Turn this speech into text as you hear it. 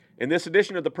In this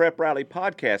edition of the Prep Rally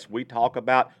Podcast, we talk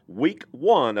about week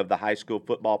 1 of the high school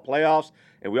football playoffs,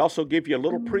 and we also give you a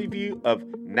little preview of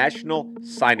National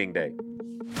Signing Day.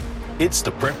 It's the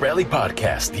Prep Rally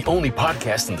Podcast, the only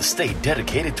podcast in the state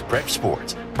dedicated to prep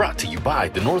sports. Brought to you by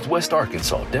the Northwest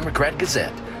Arkansas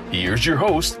Democrat-Gazette. Here's your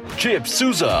host, Chip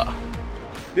Souza.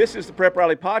 This is the Prep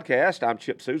Rally Podcast. I'm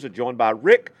Chip Souza, joined by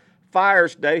Rick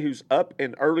Fires Day, who's up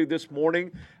and early this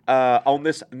morning on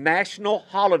this national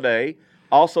holiday.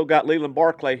 Also got Leland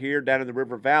Barclay here down in the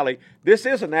River Valley. This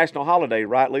is a national holiday,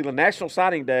 right, Leland? National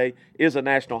Signing Day is a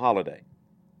national holiday.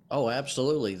 Oh,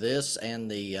 absolutely. This and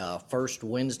the first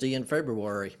Wednesday in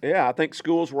February. Yeah, I think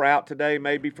schools were out today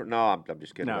maybe for – no, I'm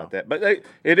just kidding about that. But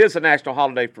it is a national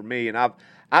holiday for me, and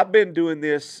I've been doing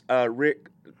this, Rick,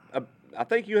 I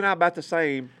think you and I about the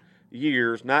same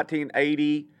years,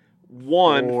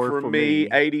 1981 for me,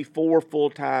 84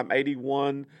 full-time,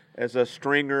 81 as a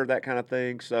stringer, that kind of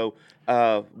thing. So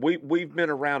we've been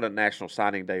around a National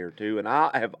Signing Day or two, and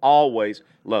I have always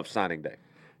loved Signing Day.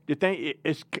 The thing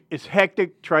it's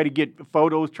hectic. Try to get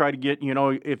photos. Try to get,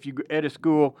 if you at a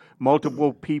school,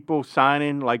 multiple people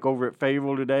signing, like over at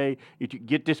Fayetteville today. You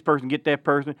get this person, get that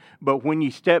person. But when you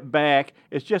step back,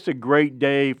 it's just a great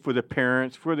day for the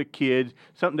parents, for the kids.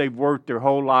 Something they've worked their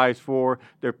whole lives for.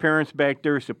 Their parents back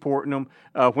there supporting them.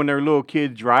 When they're little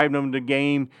kids, driving them to the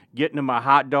game, getting them a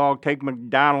hot dog, taking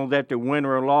McDonald's after win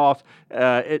or loss.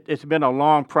 It's been a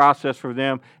long process for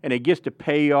them, and it gets to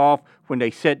pay off when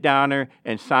they sit down there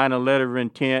and sign a letter of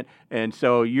intent. And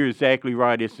so you're exactly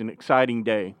right. It's an exciting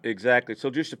day. Exactly. So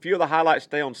just a few of the highlights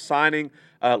today on signing.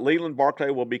 Leland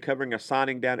Barclay will be covering a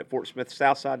signing down at Fort Smith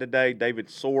Southside today. David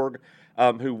Sorg,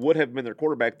 who would have been their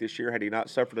quarterback this year had he not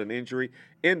suffered an injury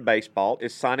in baseball,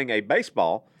 is signing a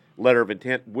baseball letter of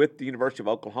intent with the University of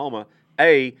Oklahoma,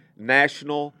 a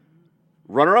national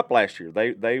runner-up last year.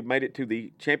 They made it to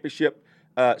the championship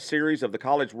series of the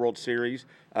College World Series.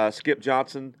 Skip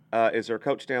Johnson is their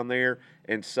coach down there,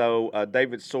 and so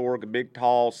David Sorg, a big,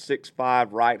 tall, 6'5",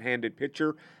 right-handed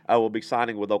pitcher, will be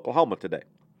signing with Oklahoma today.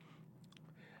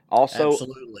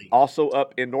 Also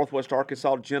up in Northwest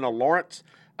Arkansas, Jenna Lawrence,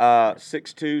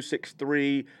 6'2",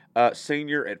 6'3",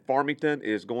 senior at Farmington,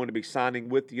 is going to be signing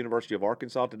with the University of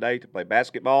Arkansas today to play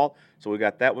basketball. So we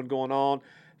got that one going on.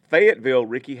 Fayetteville,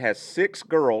 Ricky, has 6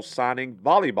 girls signing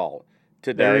volleyball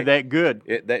today. They're that good.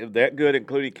 That good,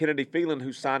 including Kennedy Phelan,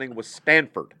 who's signing with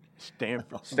Stanford.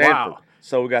 Wow.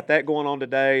 So we got that going on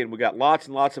today, and we got lots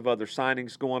and lots of other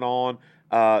signings going on.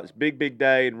 It's a big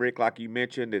day, and Rick, like you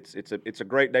mentioned, it's a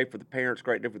great day for the parents,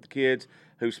 great day for the kids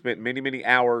who spent many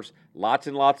hours, lots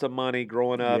and lots of money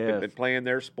growing up and playing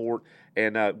their sport.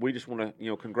 And we just want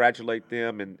to congratulate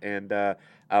them and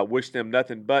wish them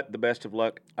nothing but the best of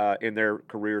luck in their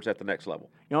careers at the next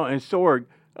level. And Sorg,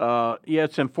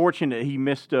 it's unfortunate he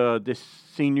missed this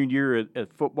senior year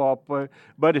at football player,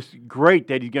 but it's great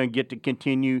that he's going to get to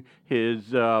continue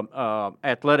his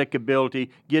athletic ability,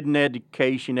 get an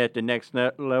education at the next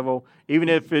level, even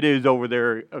if it is over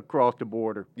there across the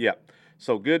border. Yeah.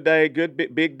 So good day,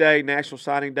 big day, National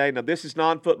Signing Day. Now, this is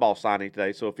non-football signing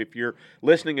today, so if you're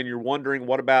listening and you're wondering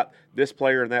what about this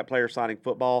player and that player signing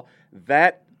football,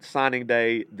 that signing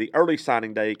day, the early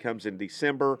signing day comes in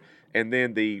December, and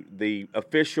then the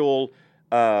official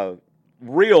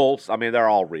reels, I mean, they're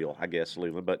all real, I guess,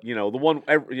 Leland, but, the one,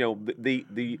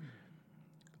 the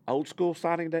old school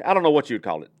signing day, I don't know what you'd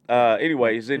call it.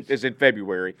 Anyway, is in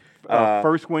February.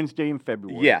 First Wednesday in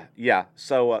February. Yeah.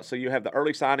 So you have the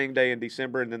early signing day in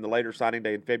December, and then the later signing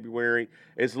day in February.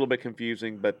 It's a little bit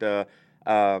confusing, but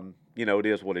it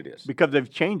is what it is. Because they've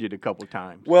changed it a couple of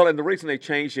times. Well, and the reason they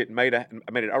changed it and made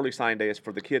an early signing day is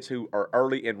for the kids who are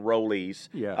early enrollees,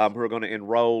 who are going to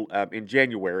enroll in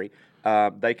January.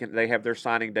 They have their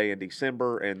signing day in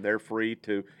December, and they're free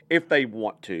to, if they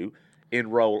want to,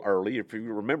 enroll early. If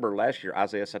you remember last year,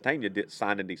 Isaiah Satania did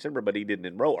sign in December, but he didn't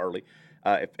enroll early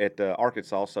at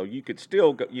Arkansas. So you could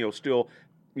still go,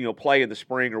 play in the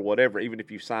spring or whatever, even if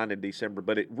you signed in December.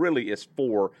 But it really is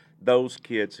for those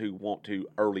kids who want to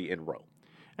early enroll.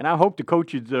 And I hope the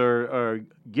coaches are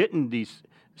getting these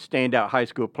standout high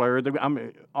school players.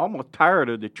 I'm almost tired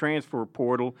of the transfer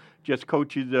portal, just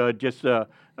coaches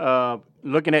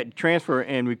looking at transfer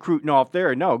and recruiting off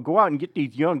there. No, go out and get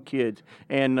these young kids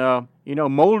and,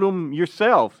 mold them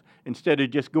yourself instead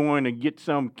of just going and get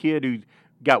some kid who's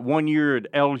got 1 year of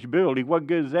eligibility. What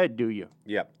good does that do you?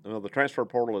 Yeah. Well, the transfer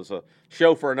portal is a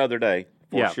show for another day,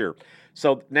 for sure.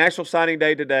 So National Signing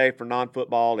Day today for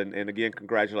non-football, and again,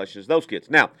 congratulations to those kids.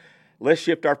 Now, let's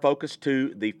shift our focus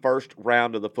to the first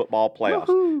round of the football playoffs.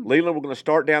 Woo-hoo. Leland, we're going to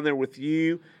start down there with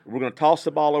you. We're going to toss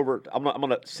the ball over. I'm going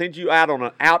to send you out on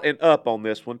an out and up on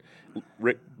this one.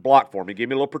 Rick block for me. Give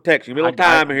me a little protection. Give me a little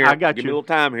time here. I got Give you. me a little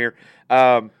time here.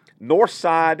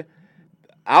 Northside,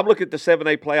 I'm looking at the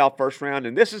 7A playoff first round,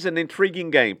 and this is an intriguing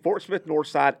game. Fort Smith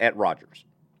Northside at Rogers.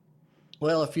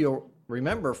 Well, if you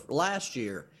remember last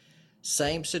year,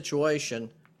 same situation.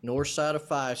 Northside a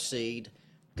 5 seed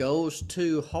goes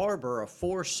to Harbor a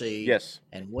 4 seed. Yes.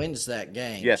 And wins that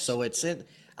game. Yes. So it's in.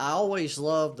 I always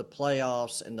love the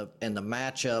playoffs and the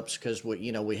matchups because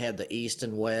we had the East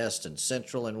and West and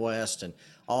Central and West and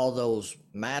all those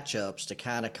matchups to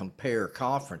kind of compare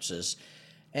conferences.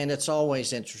 And it's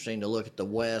always interesting to look at the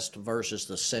West versus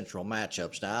the Central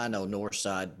matchups. Now, I know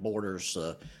Northside borders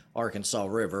the Arkansas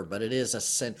River, but it is a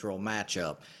Central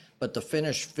matchup. But to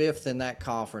finish 5th in that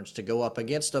conference, to go up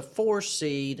against a 4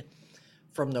 seed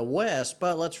from the West,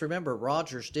 but let's remember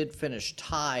Rogers did finish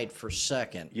tied for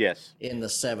 2nd Yes. in the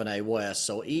 7A West.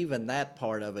 So even that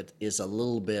part of it is a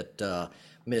little bit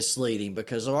misleading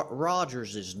because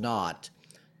Rogers is not,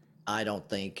 I don't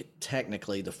think,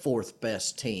 technically the 4th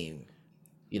best team,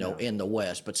 in the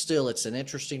West. But still, it's an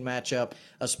interesting matchup,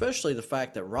 especially the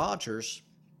fact that Rogers,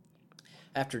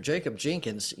 after Jacob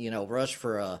Jenkins, rushed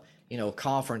for a,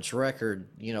 conference record,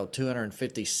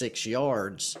 256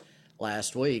 yards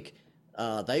last week,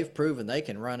 they've proven they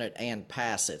can run it and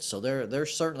pass it. So they're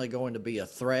certainly going to be a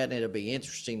threat, and it'll be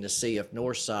interesting to see if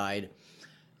Northside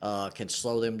can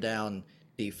slow them down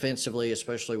defensively,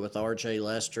 especially with R.J.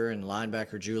 Lester and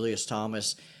linebacker Julius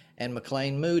Thomas and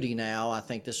McLean Moody now. I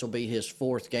think this will be his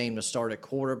 4th game to start at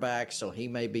quarterback, so he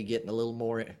may be getting a little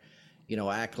more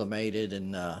acclimated,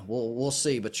 and we'll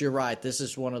see. But you're right, this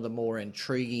is one of the more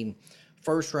intriguing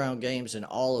first-round games in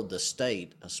all of the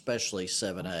state, especially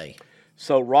 7A.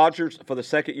 So Rogers, for the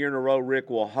 2nd year in a row, Rick,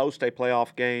 will host a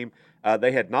playoff game.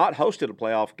 They had not hosted a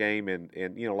playoff game in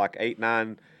like 8,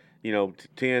 9,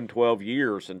 10, 12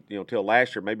 years, and till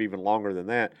last year, maybe even longer than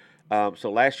that.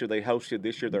 So last year they hosted.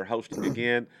 This year they're hosting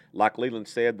again. Like Leland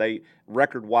said, they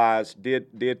record-wise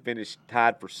did finish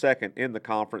tied for 2nd in the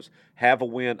conference, have a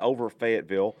win over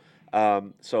Fayetteville.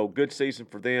 So good season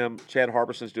for them. Chad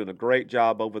Harbison's doing a great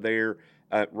job over there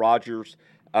at Rogers,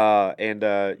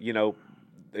 they're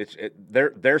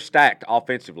stacked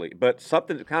offensively. But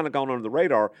something that's kind of gone under the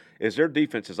radar is their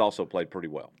defense has also played pretty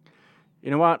well. You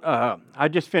know what? I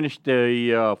just finished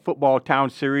the football town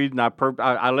series, and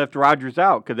I left Rogers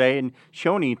out because they hadn't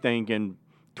shown anything in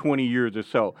 20 years or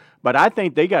so. But I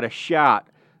think they got a shot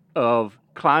of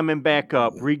climbing back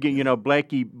up,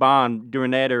 Blackie Bond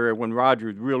during that era when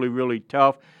Rogers was really, really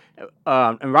tough.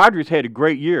 And Rogers had a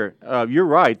great year. You're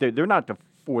right. They're not the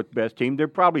 4th best team. They're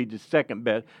probably the 2nd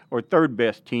best or 3rd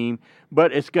best team.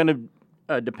 But it's going to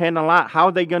depend a lot how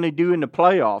they're going to do in the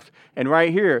playoffs. And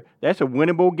right here, that's a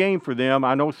winnable game for them.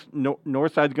 I know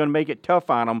Northside's going to make it tough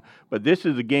on them, but this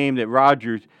is a game that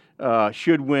Rogers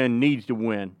should win, needs to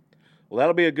win. Well,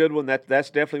 that'll be a good one. That's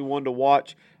definitely one to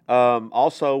watch.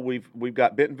 Also, we've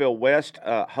got Bentonville West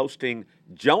hosting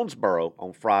Jonesboro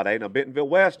on Friday. Now, Bentonville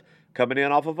West coming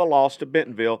in off of a loss to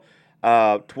Bentonville,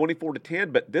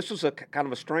 24-10. But this was a kind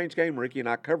of a strange game. Ricky and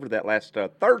I covered that last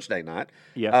Thursday night.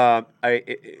 Yeah.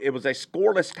 It was a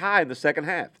scoreless tie in the second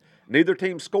half. Neither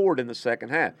team scored in the second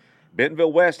half.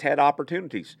 Bentonville West had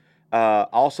opportunities.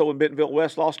 Also, when Bentonville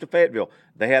West lost to Fayetteville,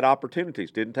 they had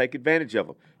opportunities, didn't take advantage of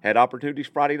them. Had opportunities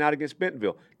Friday night against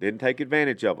Bentonville, didn't take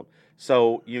advantage of them.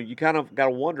 So you kind of got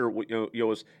to wonder,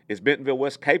 is Bentonville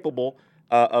West capable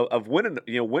of winning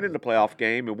the playoff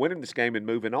game and winning this game and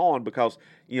moving on? Because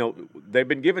they've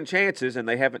been given chances and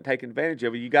they haven't taken advantage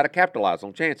of it. You got to capitalize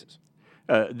on chances.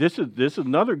 This is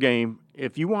another game.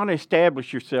 If you want to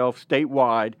establish yourself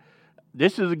statewide,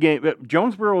 this is a game.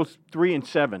 Jonesboro's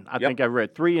 3-7. I think I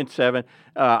read 3-7.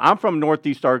 I'm from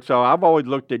Northeast Arkansas. I've always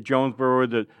looked at Jonesboro,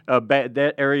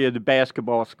 that area of the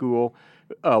basketball school.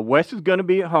 West is going to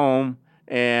be at home,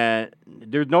 and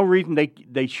there's no reason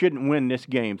they shouldn't win this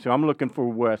game. So I'm looking for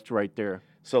West right there.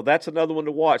 So that's another one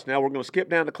to watch. Now we're going to skip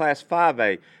down to Class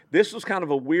 5A. This was kind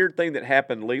of a weird thing that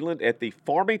happened, Leland, at the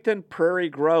Farmington Prairie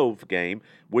Grove game,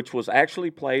 which was actually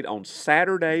played on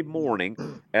Saturday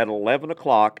morning at 11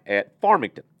 o'clock at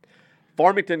Farmington.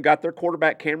 Farmington got their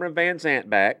quarterback Cameron Van Zant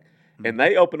back, and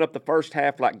they opened up the first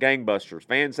half like gangbusters.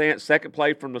 Van Zant, second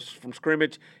play from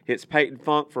scrimmage, hits Peyton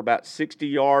Funk for about 60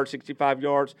 yards, 65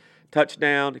 yards,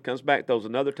 touchdown. He comes back, throws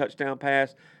another touchdown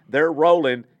pass. They're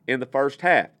rolling in the first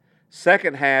half.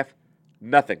 Second half,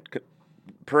 nothing.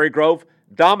 Prairie Grove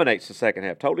dominates the second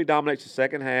half, totally dominates the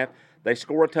second half. They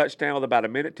score a touchdown with about a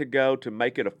minute to go to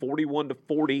make it a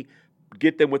 41-40,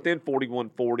 get them within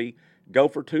 41-40, go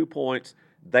for 2 points.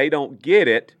 They don't get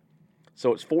it,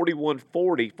 so it's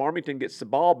 41-40. Farmington gets the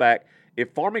ball back.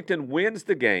 If Farmington wins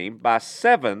the game by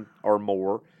 7 or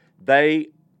more, they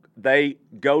they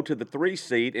go to the 3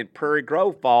 seed, and Prairie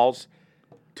Grove falls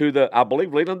to the, I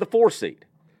believe, Leland the 4 seed.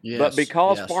 Yes, but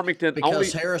because yes. Farmington because only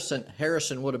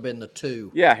Harrison would have been the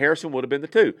 2. yeah, Harrison would have been the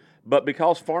 2. But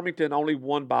because Farmington only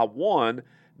won by 1,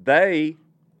 they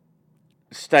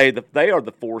they are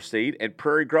the 4 seed, and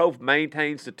Prairie Grove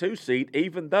maintains the 2 seed,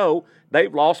 even though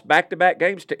they've lost back-to-back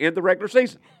games to end the regular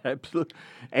season. Absolutely.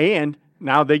 And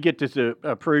now they get to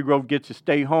Prairie Grove gets to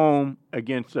stay home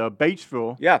against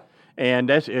Batesville. Yeah. And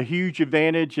that's a huge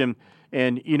advantage. And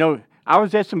you know, I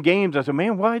was at some games. I said,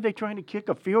 man, why are they trying to kick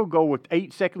a field goal with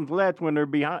 8 seconds left when they're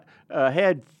behind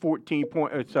ahead 14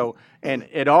 points or so? And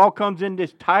it all comes in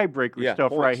this tiebreaker stuff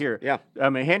points. right here. Yeah. I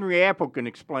mean, Henry Apple can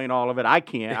explain all of it. I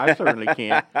can't. I certainly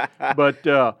can't.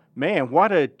 But man,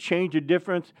 what a change of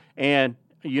difference. And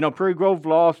you know, Prairie Grove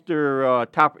lost their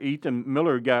top. Ethan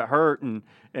Miller got hurt, and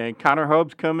Connor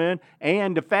Hubbs come in,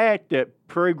 and the fact that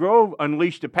Prairie Grove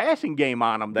unleashed a passing game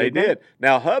on them. They did.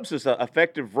 Now Hubbs is an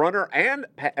effective runner and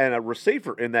a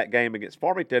receiver in that game against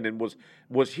Farmington, and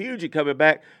was huge in coming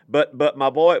back. But my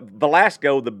boy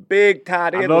Velasco, the big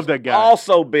tight end, love that guy.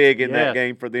 Also big in that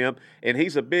game for them, and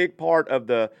he's a big part of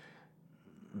the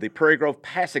Prairie Grove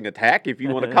passing attack, if you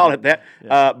want to call it that.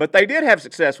 But they did have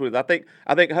success with it.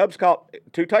 I think Hubbs caught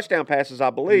 2 touchdown passes, I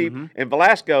believe, and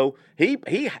Velasco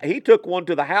he took one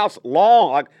to the house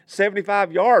long, like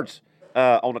 75 yards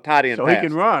on a tight end. So pass. He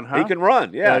can run, huh? He can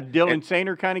run, yeah. Dylan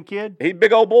Sainer kind of kid. He's a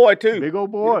big old boy too. Big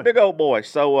old boy. He's a big old boy.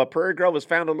 So Prairie Grove has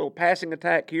found a little passing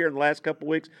attack here in the last couple of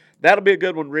weeks. That'll be a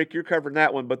good one, Rick. You're covering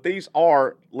that one. But these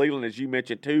are, Leland, as you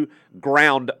mentioned, 2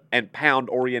 ground and pound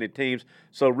oriented teams.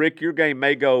 So Rick, your game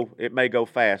may go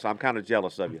fast. I'm kind of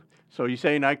jealous of you. So you're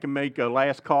saying I can make a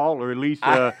last call, or at least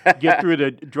get through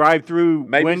the drive-through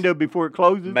window before it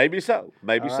closes? Maybe so.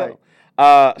 Maybe All so. right.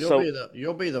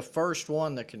 You'll be the first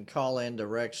one that can call into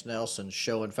Rex Nelson's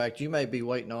show. In fact, you may be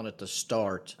waiting on it to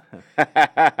start. They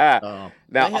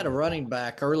had a running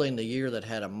back early in the year that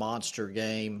had a monster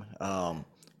game.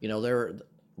 You know,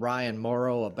 Ryan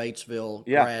Morrow, a Batesville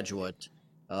graduate,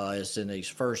 is in his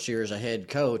first year as a head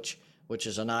coach, which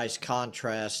is a nice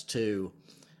contrast to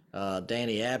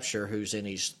Danny Absher, who's in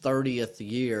his 30th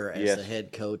year as the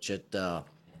head coach at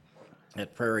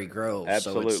Prairie Grove.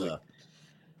 Absolutely. So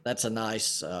that's a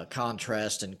nice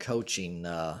contrast in coaching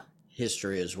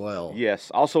history as well. Yes.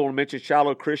 Also want to mention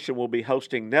Shiloh Christian will be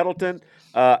hosting Nettleton.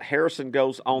 Harrison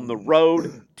goes on the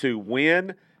road to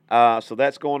win. So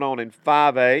that's going on in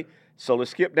 5A. So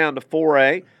let's skip down to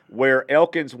 4A, where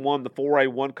Elkins won the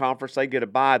 4A1 conference. They get a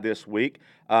bye this week,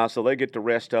 so they get to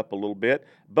rest up a little bit.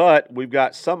 But we've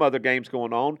got some other games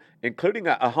going on, including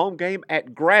a home game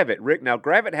at Gravette. Rick, now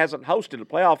Gravette hasn't hosted a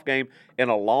playoff game in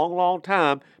a long, long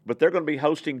time, but they're going to be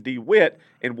hosting DeWitt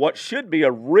in what should be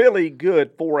a really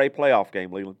good 4A playoff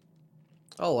game, Leland.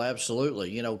 Oh,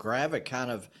 absolutely. You know, Gravette kind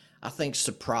of, I think,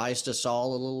 surprised us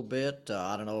all a little bit.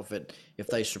 I don't know if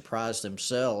they surprised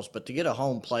themselves, but to get a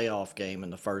home playoff game in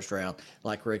the first round,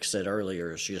 like Rick said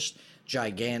earlier, is just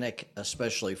gigantic,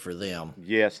 especially for them.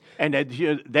 Yes. And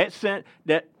let's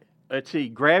see,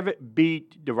 Gravette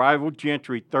beat the rival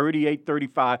Gentry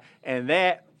 38-35, and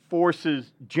that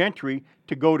forces Gentry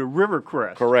to go to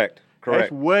Rivercrest. Correct.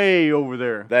 That's way over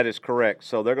there. That is correct.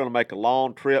 So they're going to make a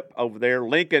long trip over there.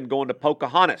 Lincoln going to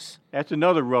Pocahontas. That's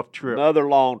another rough trip. Another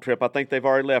long trip. I think they've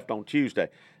already left on Tuesday.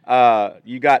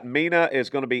 You got Mena is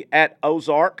going to be at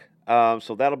Ozark.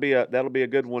 So that'll be a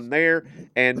good one there.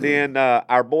 And then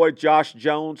our boy Josh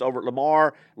Jones over at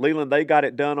Lamar, Leland, they got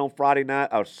it done on Friday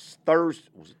night.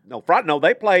 Friday. No,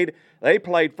 they played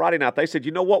Friday night. They said,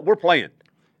 you know what, we're playing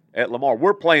at Lamar.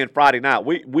 We're playing Friday night.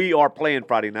 We are playing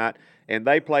Friday night. And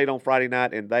they played on Friday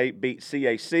night, and they beat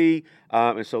CAC.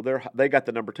 And so they got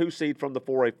the number 2 seed from the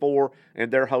 4A4, and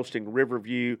they're hosting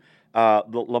Riverview.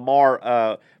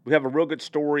 Lamar, we have a real good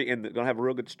story, going to have a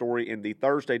real good story in the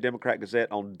Thursday Democrat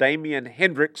Gazette on Damian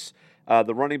Hendricks,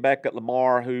 the running back at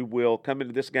Lamar, who will come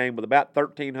into this game with about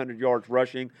 1,300 yards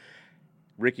rushing.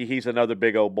 Ricky, he's another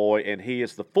big old boy, and he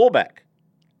is the fullback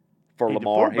for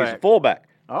Lamar. He's a fullback.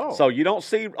 Oh. So you don't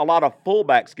see a lot of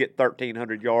fullbacks get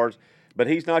 1,300 yards. But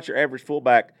he's not your average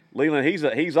fullback. Leland,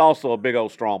 he's also a big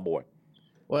old strong boy.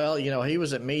 Well, you know, he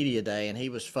was at Media Day, and he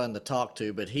was fun to talk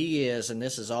to, but he is, and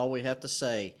this is all we have to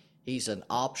say, he's an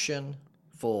option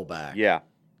fullback. Yeah.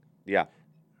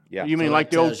 You mean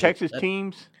like the old Texas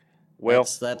teams? Well,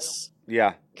 that's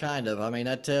yeah. Kind of. I mean,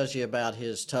 that tells you about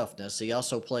his toughness. He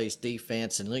also plays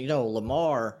defense, and, you know,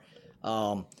 Lamar,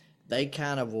 they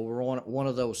kind of were one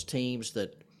of those teams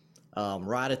that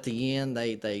right at the end,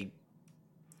 they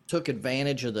took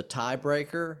advantage of the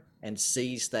tiebreaker and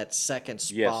seized that second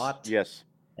spot. Yes.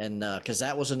 And because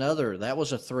that was a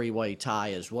 3-way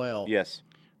tie as well. Yes.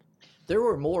 There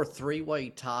were more three-way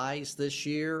ties this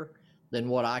year than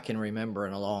what I can remember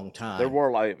in a long time. There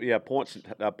were points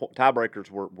tiebreakers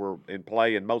were in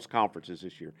play in most conferences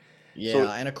this year. Yeah, So,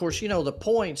 and of course, the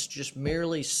points just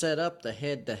merely set up the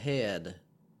head-to-head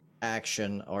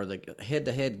action or the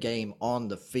head-to-head game on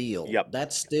the field. Yep.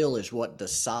 That still is what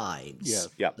decides Yes.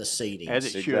 Yep. the seedings. As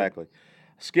it should. exactly.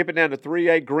 Skipping down to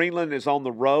 3A, Greenland is on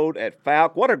the road at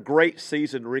Falk. What a great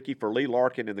season, Ricky, for Lee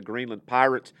Larkin and the Greenland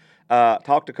Pirates.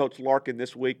 Talked to Coach Larkin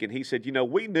this week, and he said,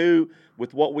 we knew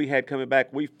with what we had coming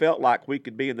back, we felt like we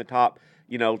could be in the top,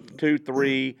 2,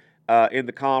 3 in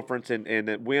the conference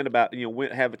and win about,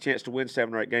 have a chance to win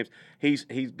 7 or 8 games.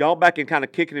 He's gone back and kind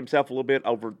of kicking himself a little bit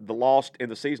over the loss in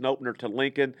the season opener to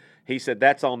Lincoln. He said,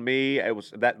 that's on me.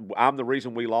 I'm the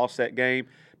reason we lost that game,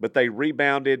 but they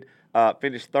rebounded.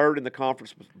 Finished 3rd in the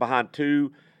conference behind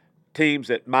 2 teams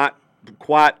that might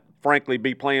quite frankly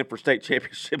be playing for state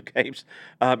championship games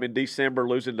in December,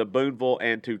 losing to Boonville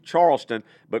and to Charleston.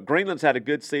 But Greenland's had a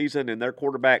good season, and their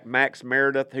quarterback, Max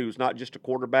Meredith, who's not just a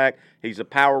quarterback, he's a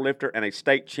power lifter and a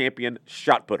state champion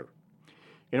shot putter.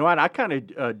 You know what? I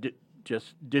kind of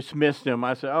just dismissed them.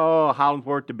 I said,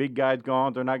 Hollingsworth, the big guy's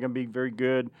gone. They're not going to be very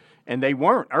good. And they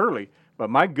weren't early. But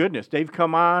my goodness, they've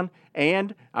come on,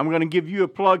 and I'm going to give you a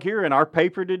plug here in our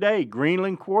paper today.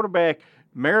 Greenland quarterback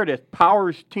Meredith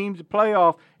powers teams to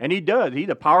playoff, and he does. He's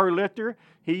a power lifter.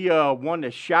 He won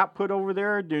the shot put over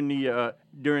there during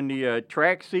the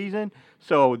track season.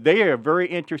 So they are a very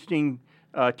interesting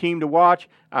team to watch.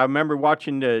 I remember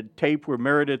watching the tape where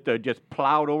Meredith just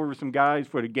plowed over some guys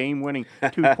for the game-winning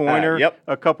 2-pointer Yep.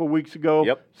 a couple weeks ago.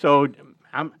 Yep. So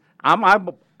I'm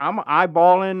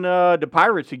eyeballing the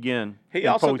Pirates again. He in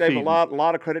also gave a postseason.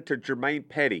 lot of credit to Jermaine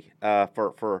Petty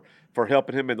for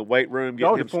helping him in the weight room,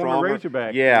 getting him the former stronger.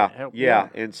 Razorback. Yeah.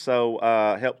 And so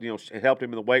helped him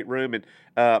in the weight room. And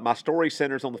my story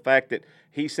centers on the fact that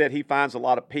he said he finds a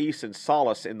lot of peace and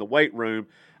solace in the weight room.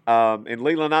 And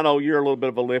Leland, I know you're a little bit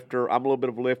of a lifter. I'm a little bit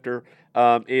of a lifter.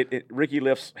 Ricky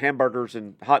lifts hamburgers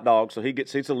and hot dogs, so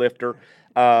he's a lifter.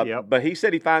 Yep. But he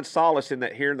said he finds solace in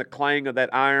that, hearing the clang of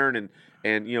that iron,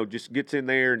 and just gets in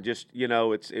there and just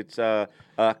it's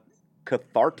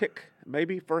cathartic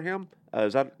maybe for him.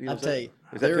 Is that I'll tell you,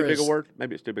 is that too big a word?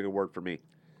 Maybe it's too big a word for me.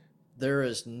 There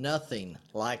is nothing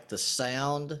like the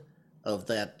sound of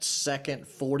that second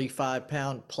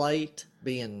 45-pound plate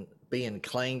being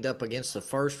clanged up against the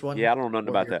first one. Yeah, I don't know nothing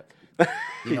about that.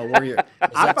 Where you're,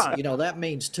 that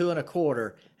means 2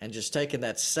 1/4, and just taking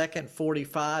that second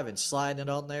 45 and sliding it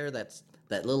on there. That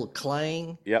little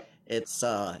clang. Yep. It's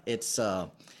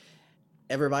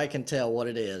everybody can tell what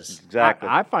it is. Exactly.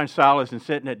 I find solace in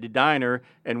sitting at the diner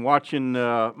and watching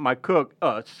my cook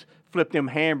flip them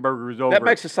hamburgers over. That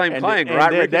makes the same clang,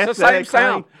 right, Rick? That's It's the same that clang.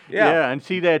 sound. Yeah. And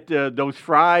see that those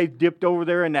fries dipped over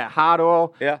there in that hot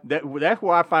oil. Yeah. That's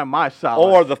where I find my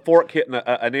solace. Or the fork hitting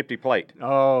an empty plate.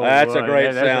 Oh, that's boy. a great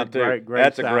Yeah, that's sound, a too. great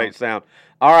That's sound. a great sound.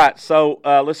 All right, so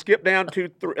let's skip down to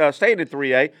staying in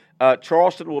 3A.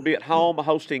 Charleston will be at home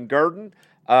hosting Gurdon.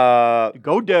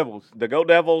 Go Devils. The Go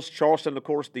Devils. Charleston, of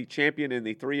course, the champion in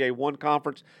the 3A1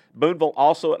 conference. Boonville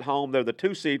also at home. They're the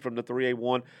 2 seed from the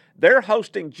 3A1. They're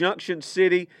hosting Junction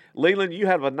City. Leland, you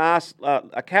have a nice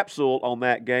a capsule on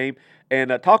that game.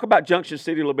 And talk about Junction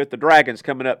City a little bit. The Dragons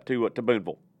coming up to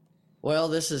Boonville. Well,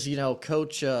 this is,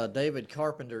 Coach David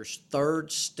Carpenter's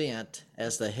 3rd stint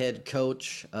as the head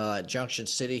coach at Junction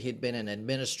City. He'd been in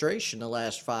administration the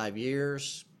last 5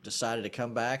 years, decided to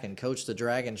come back and coach the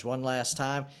Dragons one last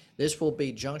time. This will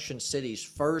be Junction City's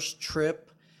first trip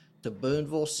to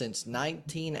Boonville since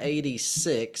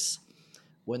 1986,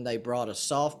 when they brought a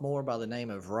sophomore by the name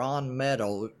of Ron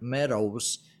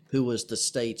Meadows, who was the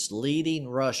state's leading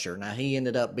rusher. Now, he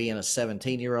ended up being a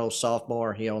 17-year-old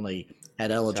sophomore. He only had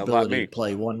eligibility to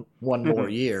play one more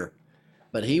year.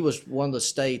 But he was one of the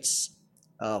state's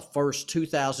first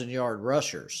 2,000-yard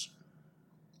rushers.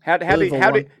 How did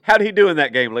he do in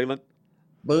that game, Leland?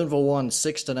 Boonville won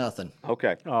 6-0.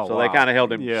 Okay, Oh, so wow. they kind of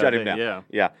held him, Yeah, shut him down.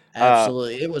 yeah.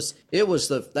 Absolutely. That was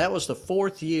the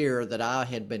 4th year that I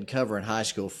had been covering high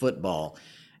school football.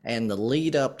 And the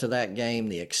lead up to that game,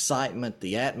 the excitement,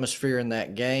 the atmosphere in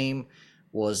that game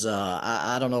was,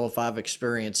 I don't know if I've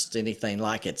experienced anything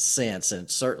like it since, and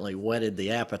it certainly whetted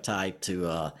the appetite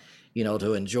to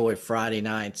enjoy Friday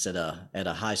nights at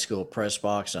a high school press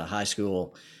box, a high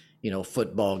school,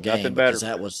 football game. Nothing better. Because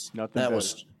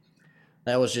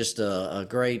that was just a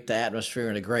great atmosphere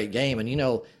and a great game.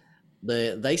 And,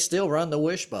 they still run the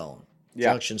Wishbone.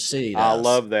 Yeah. Junction City does. I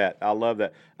love that.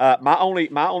 My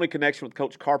only connection with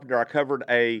Coach Carpenter, I covered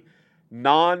a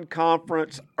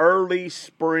non-conference early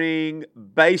spring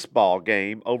baseball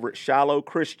game over at Shiloh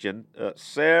Christian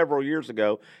several years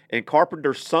ago, and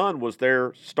Carpenter's son was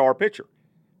their star pitcher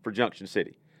for Junction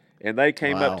City. And they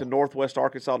came up to Northwest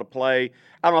Arkansas to play.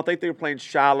 I don't know, I think they were playing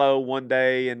Shiloh one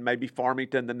day and maybe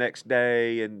Farmington the next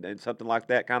day and something like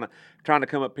that, kind of trying to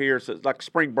come up here. So it's like a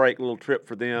spring break little trip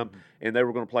for them. And they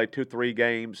were going to play 2-3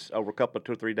 games over a couple of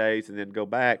 2 or 3 days and then go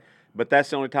back. But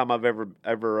that's the only time I've ever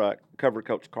covered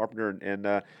Coach Carpenter.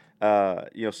 And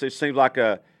it seems like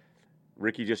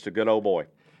Ricky just a good old boy.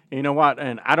 You know what?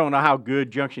 And I don't know how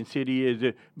good Junction City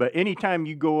is, but anytime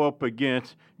you go up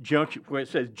against Junction, where it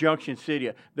says Junction City,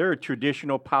 they're a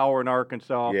traditional power in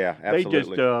Arkansas. Yeah,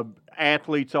 absolutely. They just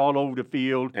athletes all over the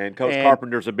field. And Coach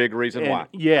Carpenter's a big reason why.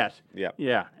 Yes. Yeah.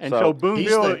 Yeah. And so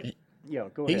Boonville. Yeah,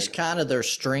 go ahead. He's kind of their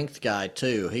strength guy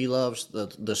too. He loves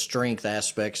the strength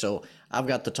aspect. So I've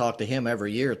got to talk to him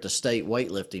every year at the state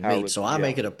weightlifting meet. So I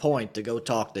make it a point to go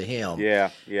talk to him.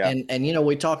 Yeah, yeah. And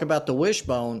we talk about the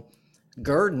wishbone.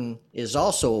 Gurdon is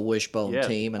also a wishbone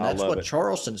team, and that's what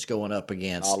Charleston's going up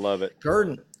against. I love it.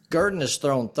 Gurdon has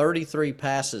thrown 33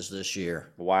 passes this year.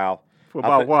 Wow. For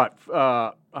about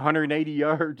 180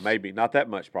 yards? Maybe. Not that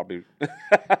much, probably.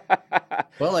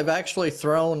 Well, they've actually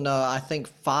thrown, I think,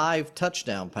 5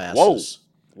 touchdown passes.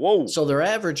 Whoa. So they're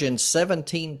averaging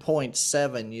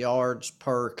 17.7 yards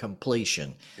per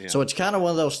completion. Yeah. So it's kind of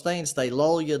one of those things, they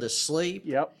lull you to sleep.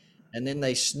 Yep. And then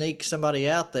they sneak somebody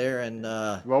out there and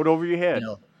rolled over your head.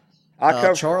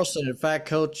 Charleston, in fact,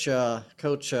 Coach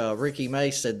Ricky May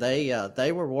said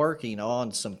they were working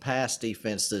on some pass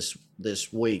defense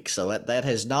this week, so that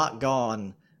has not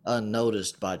gone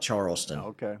unnoticed by Charleston.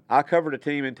 Okay. I covered a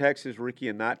team in Texas, Ricky,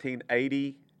 in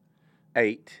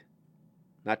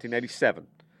 1987,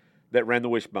 that ran the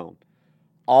wishbone.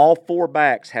 All 4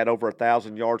 backs had over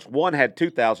 1,000 yards. One had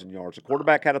 2,000 yards. The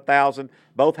quarterback had 1,000.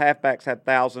 Both halfbacks had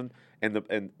 1,000.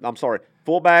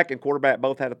 Fullback and quarterback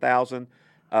both had 1,000.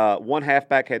 One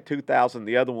halfback had 2,000.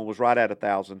 The other one was right at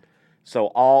 1,000.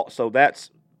 So that's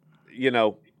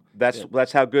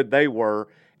how good they were.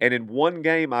 And in one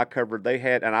game I covered, they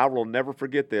had, and I will never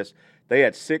forget this, they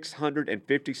had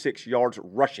 656 yards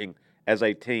rushing as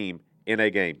a team in a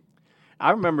game.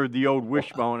 I remember the old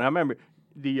wishbone. I remember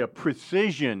the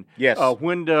precision. Yes.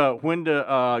 When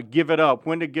to give it up,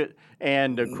 when to get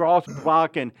and the cross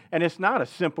block, and it's not a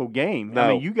simple game. No. I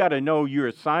mean, you got to know your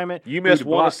assignment. You miss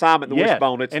one assignment in the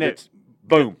wishbone, it's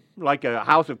boom. Like a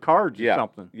house of cards or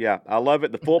something. Yeah, I love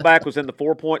it. The fullback was in the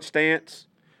 4-point stance,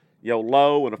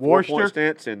 low in a 4-point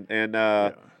stance,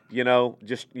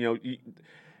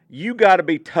 you got to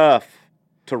be tough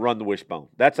to run the wishbone.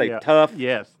 That's a tough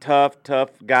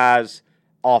guy's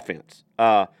offense.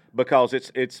 Because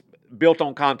it's built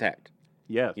on contact.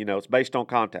 Yes. It's based on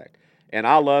contact. And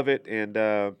I love it. And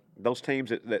those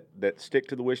teams that stick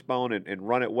to the wishbone and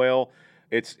run it well,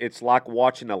 it's like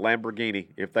watching a Lamborghini.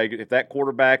 If that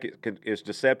quarterback is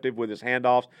deceptive with his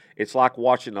handoffs, it's like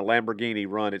watching a Lamborghini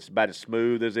run. It's about as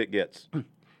smooth as it gets.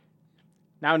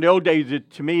 Now, in the old days, it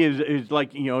to me is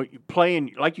like,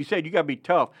 playing, like you said, you got to be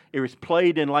tough. It was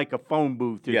played in like a phone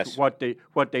booth is what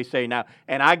they say now.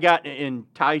 And I got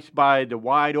enticed by the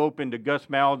wide open, the Gus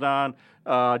Malzahn,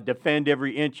 defend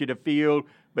every inch of the field.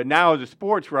 But now as a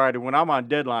sports writer, when I'm on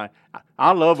deadline,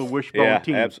 I love a wishbone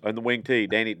team. And the wing tee,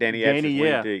 Danny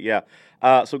wing tee, yeah.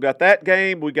 So we got that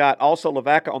game. We got also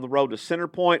Lavaca on the road to Center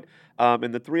Point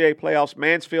in the 3A playoffs.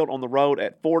 Mansfield on the road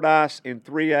at Fordyce in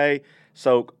 3A.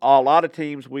 So a lot of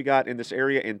teams we got in this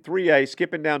area in 3A.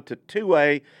 Skipping down to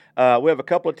 2A, we have a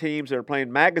couple of teams that are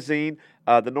playing Magazine.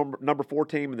 The number 4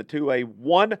 team in the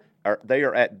 2A1, they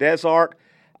are at Des Arc.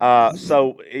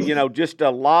 Just a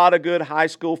lot of good high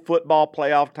school football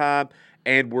playoff time,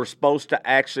 and we're supposed to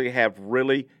actually have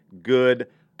really good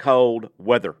cold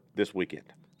weather this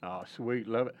weekend. Oh, sweet.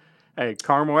 Love it. Hey,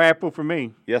 caramel apple for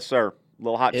me. Yes, sir. A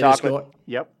little hot chocolate.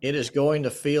 Yep. It is going to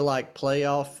feel like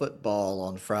playoff football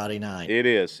on Friday night. It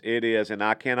is, and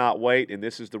I cannot wait. And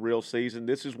this is the real season.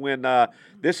 This is when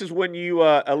you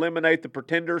eliminate the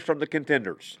pretenders from the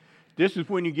contenders. This is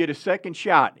when you get a second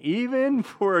shot, even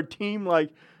for a team like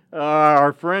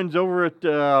our friends over at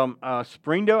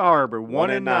Springdale Harbor,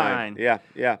 1-9.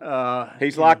 Yeah.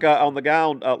 He's like on the guy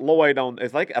on Lloyd on. I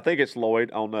think it's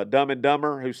Lloyd on Dumb and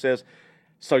Dumber who says,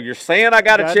 "So you're saying I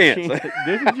got a chance?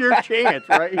 This is your chance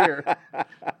right here."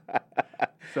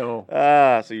 So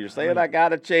you're saying I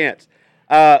got a chance.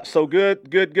 So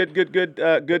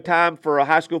good time for a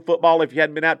high school football. If you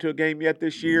hadn't been out to a game yet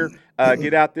this year,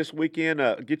 get out this weekend.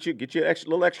 Get you a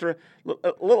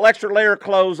little extra layer of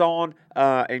clothes on,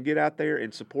 and get out there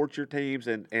and support your teams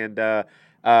and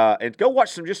go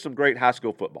watch some great high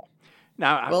school football.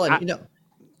 Now,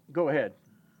 Go ahead.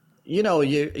 You know,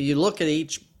 you look at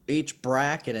each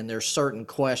bracket, and there's certain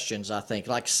questions. I think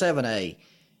like 7A.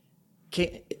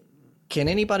 Can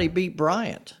anybody beat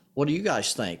Bryant? What do you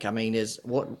guys think? I mean,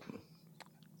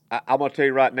 I'm going to tell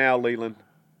you right now, Leland.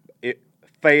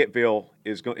 Fayetteville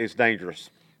is dangerous.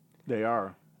 They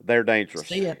are. They're dangerous.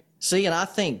 See, and I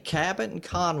think Cabot and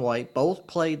Conway both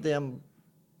played them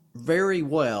very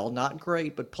well. Not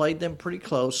great, but played them pretty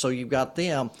close. So you've got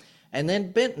them. And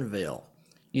then Bentonville.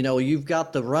 You know, you've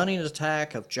got the running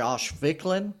attack of Josh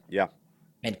Ficklin. Yeah.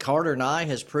 And Carter Nye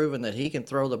has proven that he can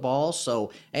throw the ball.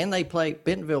 So, and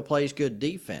Bentonville plays good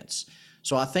defense.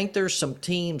 So I think there's some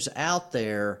teams out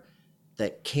there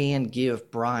that can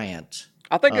give Bryant.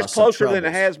 I think it's closer than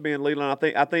it has been, Leland.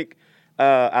 I think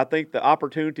the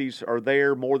opportunities are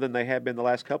there more than they have been the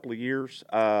last couple of years.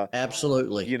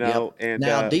 Absolutely. You know, yep. and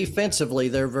now defensively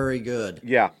they're very good.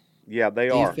 Yeah, they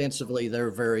are. Defensively they're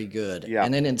very good. Yeah.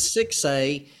 And then in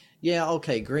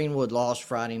 6A, Greenwood lost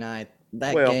Friday night.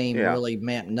 That game really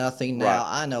meant nothing. Now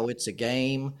I know it's a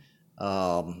game.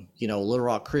 Little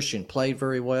Rock Christian played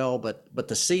very well, but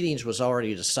the seedings was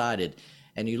already decided.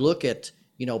 And you look at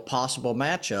possible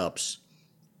matchups.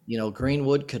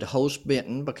 Greenwood could host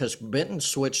Benton because Benton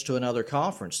switched to another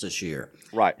conference this year.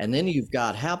 Right. And then you've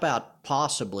got, how about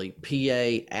possibly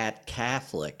PA at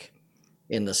Catholic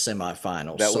in the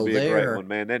semifinals? That would be a great one,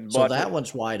 man. That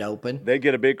one's wide open. They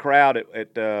get a big crowd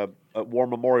at War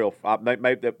Memorial. They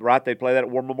play that at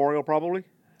War Memorial probably?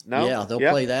 No? Yeah, they'll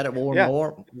play that at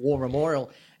War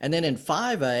Memorial. And then in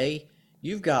 5A,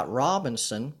 you've got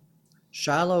Robinson,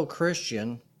 Shiloh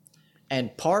Christian, and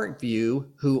Parkview,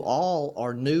 who all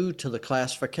are new to the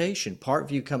classification.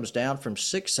 Parkview comes down from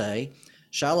 6A.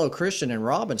 Shiloh Christian and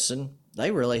Robinson, they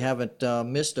really haven't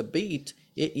missed a beat,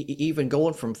 even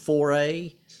going from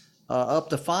 4A up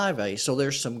to 5A. So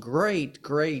there's some great,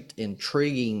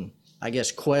 intriguing,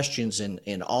 questions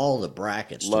in all the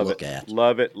brackets to look at.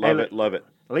 Love it.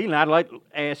 Leland, I'd like to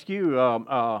ask you,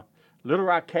 Little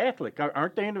Rock Catholic,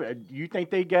 aren't they? Do you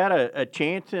think they got a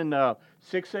chance in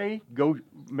 6A? Go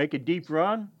make a deep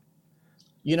run?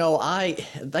 They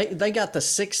got the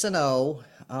 6-0,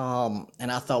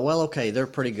 and I thought, well, okay, they're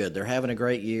pretty good. They're having a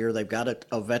great year. They've got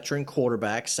a veteran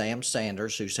quarterback, Sam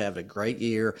Sanders, who's having a great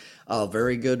year, a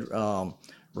very good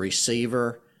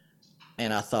receiver,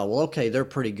 and I thought, well, okay, they're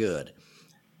pretty good.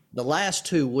 The last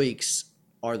 2 weeks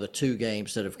are the two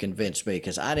games that have convinced me,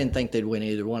 because I didn't think they'd win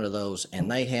either one of those, and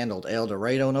they handled El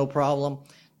Dorado no problem.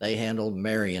 They handled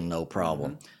Marion no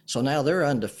problem. Mm-hmm. So now they're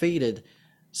undefeated.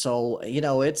 So,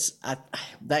 it's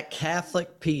that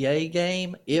Catholic PA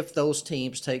game, if those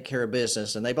teams take care of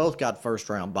business, and they both got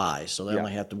first-round byes, so they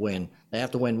only have to win. They have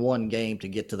to win one game to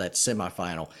get to that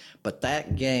semifinal. But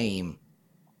that game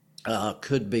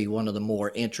could be one of the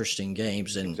more interesting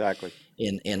games in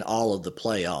all of the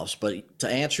playoffs. But to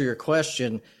answer your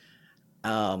question,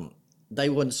 they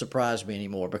wouldn't surprise me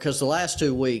anymore, because the last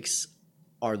 2 weeks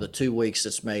are the 2 weeks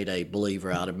that's made a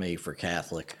believer out of me for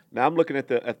Catholic. Now I'm looking at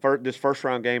this first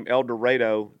round game, El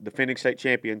Dorado, defending state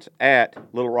champions, at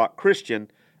Little Rock Christian,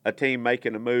 a team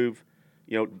making a move,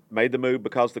 made the move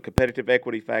because the competitive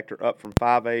equity factor up from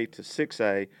 5A to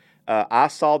 6A. I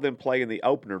saw them play in the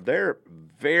opener. They're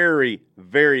very,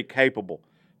 very capable.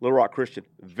 Little Rock Christian,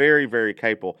 very, very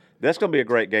capable. That's going to be a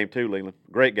great game too, Leland.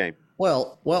 Great game.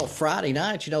 Well, Friday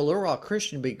night, Little Rock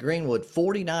Christian beat Greenwood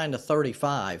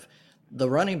 49-35. The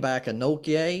running back,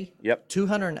 Anokie,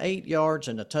 208 yards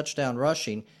and a touchdown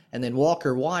rushing, and then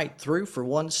Walker White threw for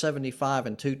 175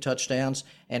 and 2 touchdowns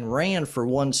and ran for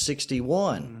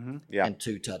 161 and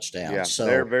 2 touchdowns. Yeah, so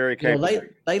they're very capable.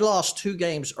 They lost 2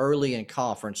 games early in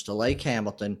conference to Lake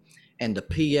Hamilton and to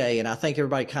PA, and I think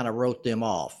everybody kind of wrote them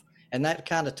off. And that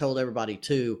kind of told everybody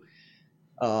too,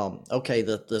 the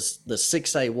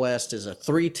 6A West is a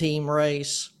 3-team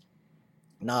race,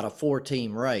 not a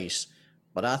 4-team race.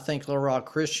 But I think Little Rock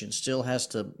Christian still has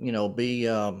to, be,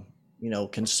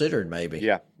 considered maybe.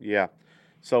 Yeah.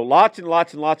 So lots and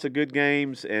lots of good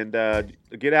games, and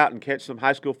get out and catch some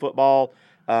high school football.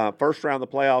 First round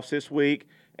of the playoffs this week,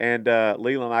 and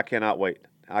Leland, I cannot wait.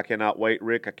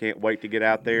 Rick. I can't wait to get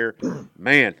out there.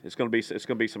 Man, it's going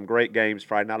to be some great games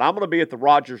Friday night. I'm going to be at the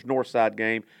Rogers Northside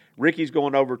game. Ricky's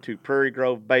going over to Prairie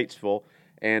Grove, Batesville,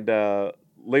 and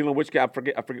Leland, which game? I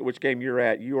forget which game you're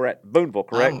at. You were at Boonville,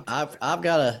 correct?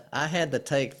 I had to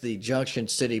take the Junction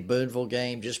City Boonville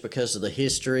game just because of the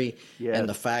history and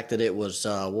the fact that it was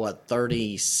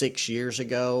 36 years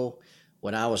ago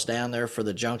when I was down there for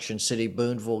the Junction City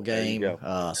Boonville game.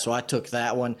 So I took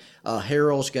that one.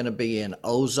 Harold's going to be in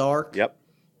Ozark. Yep.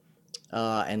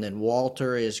 and then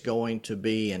Walter is going to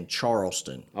be in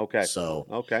Charleston. Okay.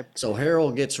 So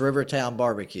Harold gets Rivertown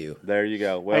barbecue. There you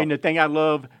go. Well, And the thing I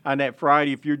love on that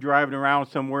Friday, if you're driving around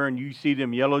somewhere and you see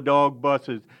them yellow dog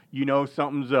buses, you know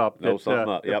something's up. Know something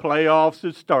up. Yep. The playoffs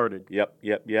have started. Yep.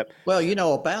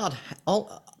 Well, about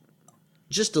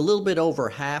just a little bit over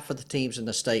half of the teams in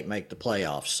the state make the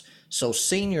playoffs. So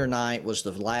senior night was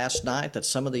the last night that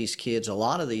a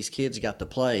lot of these kids got to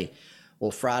play.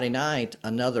 Well, Friday night,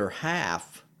 another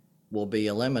half will be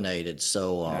eliminated.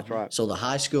 So That's right. So the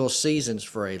high school seasons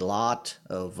for a lot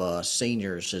of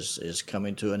seniors is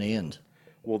coming to an end.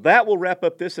 Well, that will wrap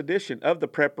up this edition of the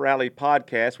Prep Rally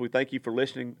Podcast. We thank you for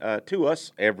listening to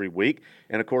us every week.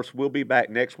 And, of course, we'll be back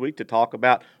next week to talk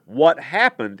about what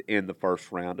happened in the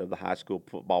first round of the high school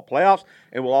football playoffs.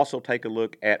 And we'll also take a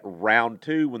look at round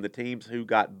 2 when the teams who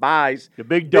got byes The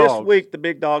big dogs. this week, the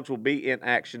big dogs will be in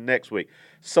action next week.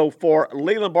 So for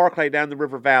Leland Barclay down the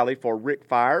River Valley, for Rick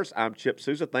Fires, I'm Chip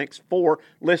Sousa. Thanks for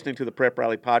listening to the Prep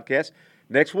Rally Podcast.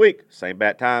 Next week, same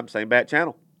bat time, same bat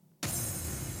channel.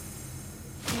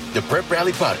 The Prep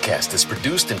Rally Podcast is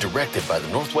produced and directed by the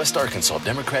Northwest Arkansas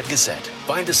Democrat Gazette.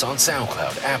 Find us on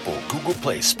SoundCloud, Apple, Google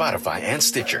Play, Spotify, and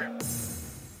Stitcher.